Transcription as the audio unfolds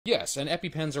Yes, and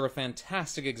EpiPens are a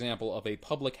fantastic example of a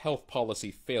public health policy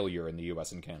failure in the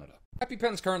US and Canada.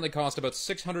 EpiPens currently cost about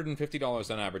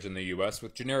 $650 on average in the US,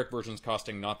 with generic versions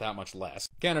costing not that much less.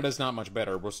 Canada's not much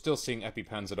better. We're still seeing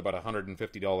EpiPens at about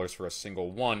 $150 for a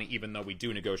single one, even though we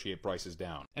do negotiate prices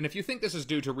down. And if you think this is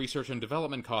due to research and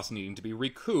development costs needing to be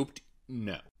recouped,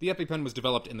 no. The EpiPen was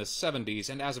developed in the 70s,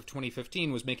 and as of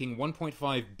 2015 was making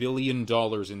 $1.5 billion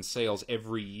in sales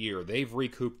every year. They've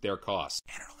recouped their costs.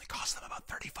 And it only cost them about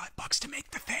 $35 to make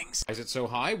the things. Why is it so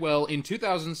high? Well, in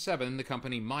 2007, the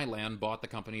company Mylan bought the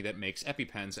company that makes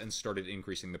EpiPens and started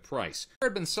increasing the price. There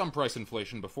had been some price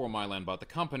inflation before Mylan bought the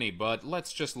company, but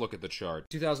let's just look at the chart.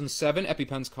 2007,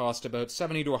 EpiPens cost about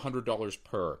 $70 to $100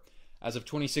 per. As of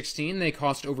 2016, they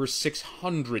cost over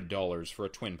 $600 for a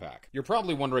twin pack. You're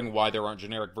probably wondering why there aren't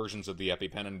generic versions of the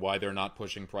EpiPen and why they're not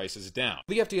pushing prices down.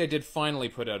 The FDA did finally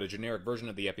put out a generic version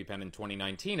of the EpiPen in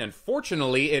 2019, and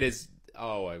fortunately it is...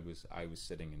 Oh, I was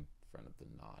sitting in front of the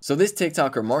knot. So this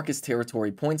TikToker, Marcus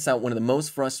Territory, points out one of the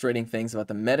most frustrating things about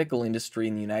the medical industry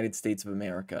in the United States of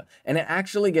America. And it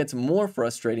actually gets more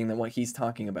frustrating than what he's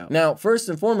talking about. Now, first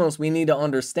and foremost, we need to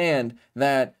understand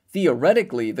that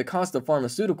theoretically, the cost of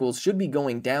pharmaceuticals should be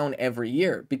going down every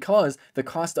year because the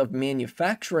cost of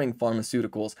manufacturing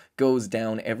pharmaceuticals goes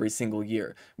down every single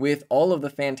year. With all of the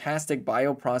fantastic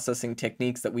bioprocessing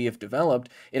techniques that we have developed,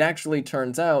 it actually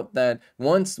turns out that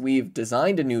once we've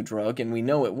designed a new drug and we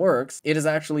know it works, it is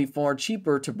actually far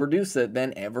cheaper to produce it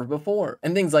than ever before.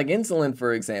 And things like insulin,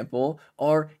 for example,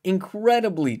 are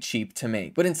incredibly cheap to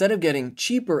make. But instead of getting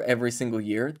cheaper every single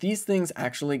year, these things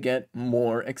actually get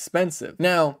more expensive.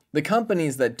 Now, the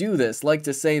companies that do this like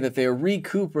to say that they're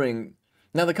recouping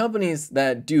the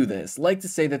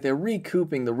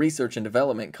research and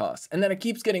development costs, and that it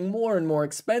keeps getting more and more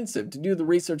expensive to do the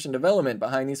research and development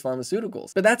behind these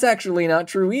pharmaceuticals. But that's actually not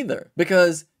true either,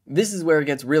 because this is where it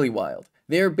gets really wild.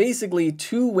 There are basically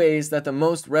two ways that the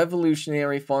most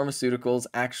revolutionary pharmaceuticals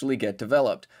actually get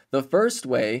developed. The first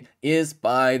way is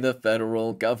by the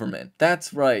federal government.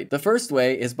 That's right. The first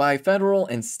way is by federal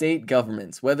and state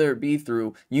governments, whether it be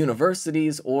through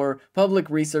universities or public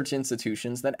research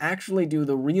institutions that actually do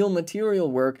the real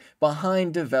material work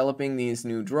behind developing these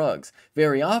new drugs.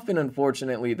 Very often,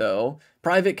 unfortunately, though,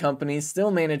 private companies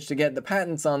still manage to get the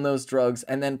patents on those drugs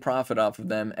and then profit off of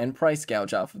them and price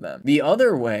gouge off of them. The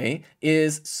other way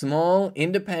is small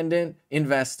independent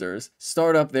investors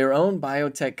start up their own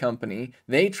biotech company,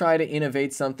 they try to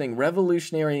innovate something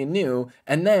revolutionary and new,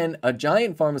 and then a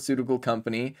giant pharmaceutical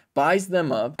company buys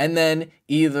them up and then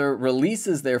either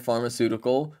releases their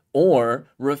pharmaceutical or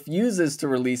refuses to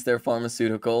release their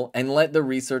pharmaceutical and let the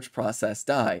research process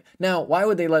die. Now, why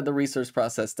would they let the research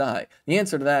process die? The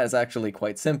answer to that is actually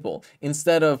quite simple.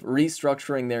 Instead of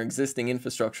restructuring their existing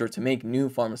infrastructure to make new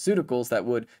pharmaceuticals that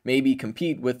would maybe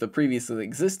compete with the previously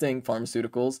existing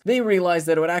pharmaceuticals, they realized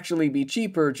that it would actually be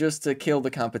cheaper just to kill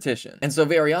the competition. And so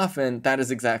very often, that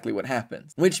is exactly what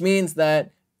happens. Which means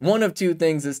that one of two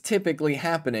things is typically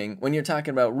happening when you're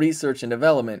talking about research and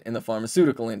development in the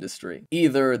pharmaceutical industry.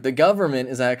 Either the government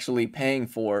is actually paying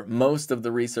for most of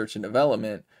the research and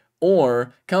development,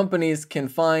 or companies can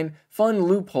find fun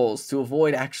loopholes to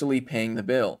avoid actually paying the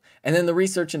bill. And then the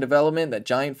research and development that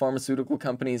giant pharmaceutical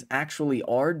companies actually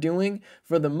are doing,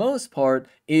 for the most part,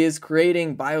 is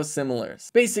creating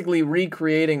biosimilars. Basically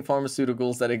recreating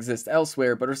pharmaceuticals that exist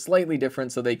elsewhere but are slightly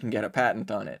different so they can get a patent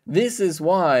on it. This is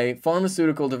why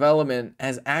pharmaceutical development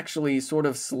has actually sort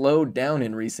of slowed down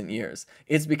in recent years.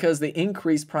 It's because the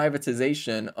increased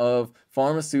privatization of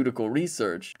pharmaceutical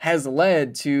research has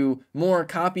led to more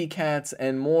copycats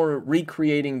and more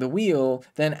recreating the wheel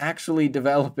than actually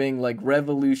developing like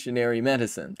revolutionary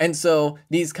medicine. And so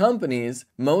these companies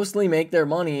mostly make their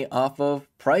money off of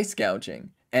price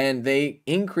gouging. And they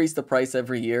increase the price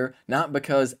every year, not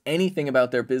because anything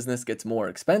about their business gets more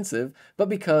expensive, but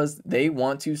because they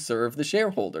want to serve the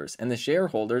shareholders. And the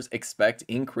shareholders expect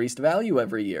increased value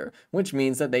every year, which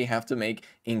means that they have to make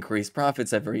increased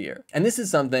profits every year. And this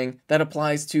is something that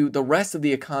applies to the rest of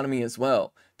the economy as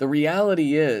well. The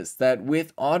reality is that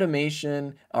with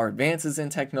automation, our advances in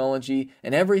technology,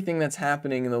 and everything that's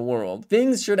happening in the world,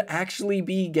 things should actually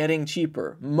be getting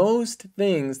cheaper. Most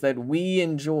things that we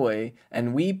enjoy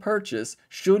and we purchase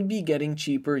should be getting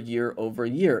cheaper year over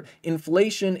year.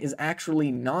 Inflation is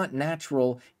actually not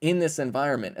natural in this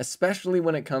environment, especially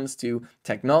when it comes to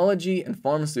technology and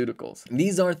pharmaceuticals.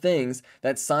 These are things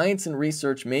that science and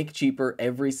research make cheaper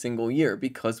every single year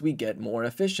because we get more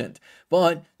efficient.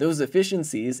 But those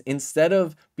efficiencies, instead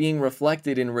of being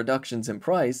reflected in reductions in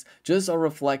price, just are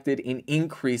reflected in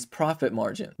increased profit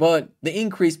margin. But the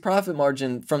increased profit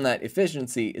margin from that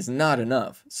efficiency is not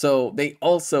enough, so they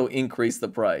also increase the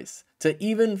price to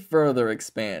even further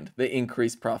expand the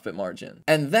increased profit margin.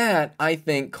 And that, I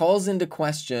think, calls into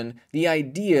question the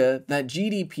idea that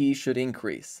GDP should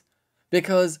increase.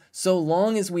 Because so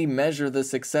long as we measure the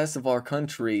success of our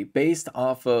country based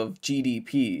off of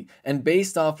GDP and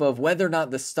based off of whether or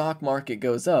not the stock market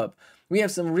goes up, we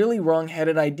have some really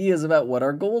wrong-headed ideas about what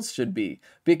our goals should be,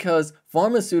 because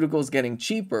pharmaceuticals getting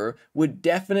cheaper would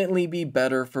definitely be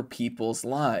better for people's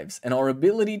lives and our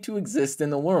ability to exist in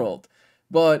the world.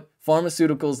 But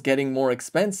pharmaceuticals getting more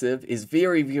expensive is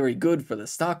very, very good for the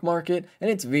stock market, and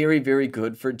it's very, very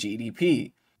good for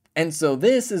GDP. And so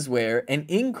this is where an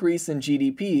increase in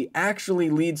GDP actually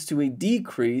leads to a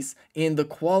decrease in the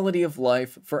quality of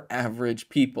life for average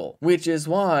people. Which is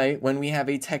why when we have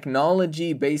a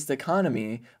technology-based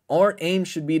economy, our aim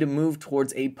should be to move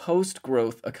towards a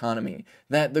post-growth economy.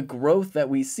 That the growth that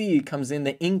we see comes in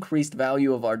the increased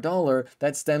value of our dollar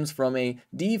that stems from a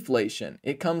deflation.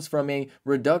 It comes from a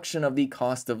reduction of the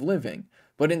cost of living.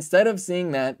 But instead of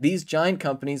seeing that, these giant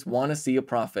companies want to see a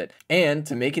profit. And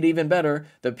to make it even better,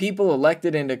 the people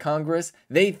elected into Congress,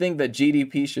 they think that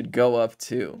GDP should go up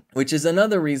too. Which is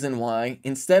another reason why,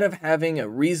 instead of having a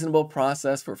reasonable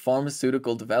process for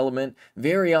pharmaceutical development,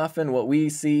 very often what we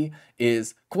see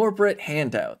is corporate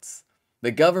handouts. The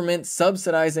government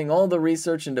subsidizing all the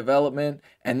research and development,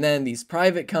 and then these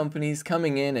private companies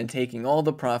coming in and taking all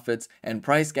the profits and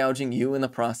price gouging you in the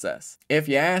process. If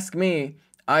you ask me,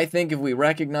 I think if we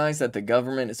recognize that the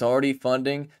government is already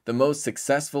funding the most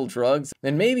successful drugs,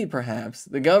 then maybe perhaps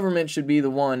the government should be the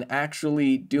one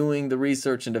actually doing the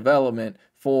research and development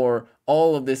for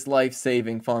all of this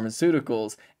life-saving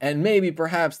pharmaceuticals, and maybe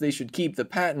perhaps they should keep the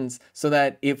patents so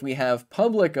that if we have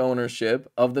public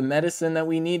ownership of the medicine that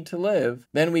we need to live,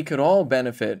 then we could all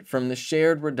benefit from the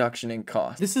shared reduction in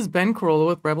cost. This is Ben Carollo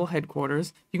with Rebel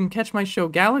Headquarters. You can catch my show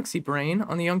Galaxy Brain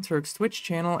on the Young Turks Twitch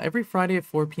channel every Friday at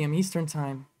 4 p.m. Eastern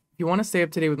Time. If you want to stay up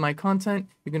to date with my content,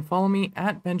 you can follow me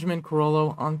at Benjamin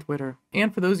Carollo on Twitter.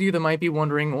 And for those of you that might be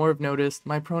wondering or have noticed,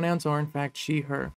 my pronouns are in fact she, her.